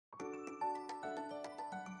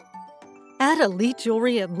At Elite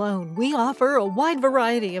Jewelry and Loan, we offer a wide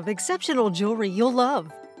variety of exceptional jewelry you'll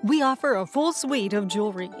love. We offer a full suite of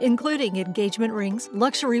jewelry, including engagement rings,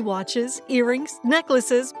 luxury watches, earrings,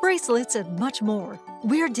 necklaces, bracelets, and much more.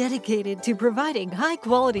 We're dedicated to providing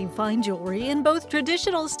high-quality fine jewelry in both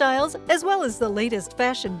traditional styles as well as the latest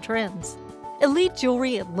fashion trends. Elite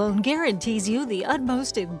Jewelry and Loan guarantees you the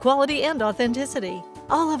utmost in quality and authenticity.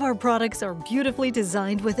 All of our products are beautifully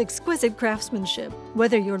designed with exquisite craftsmanship.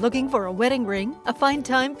 Whether you're looking for a wedding ring, a fine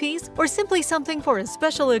timepiece, or simply something for a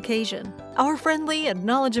special occasion, our friendly and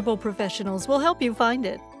knowledgeable professionals will help you find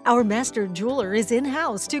it. Our master jeweler is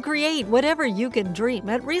in-house to create whatever you can dream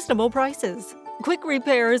at reasonable prices. Quick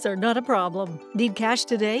repairs are not a problem. Need cash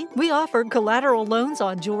today? We offer collateral loans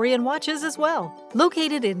on jewelry and watches as well.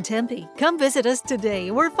 Located in Tempe, come visit us today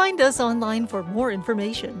or find us online for more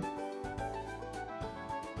information.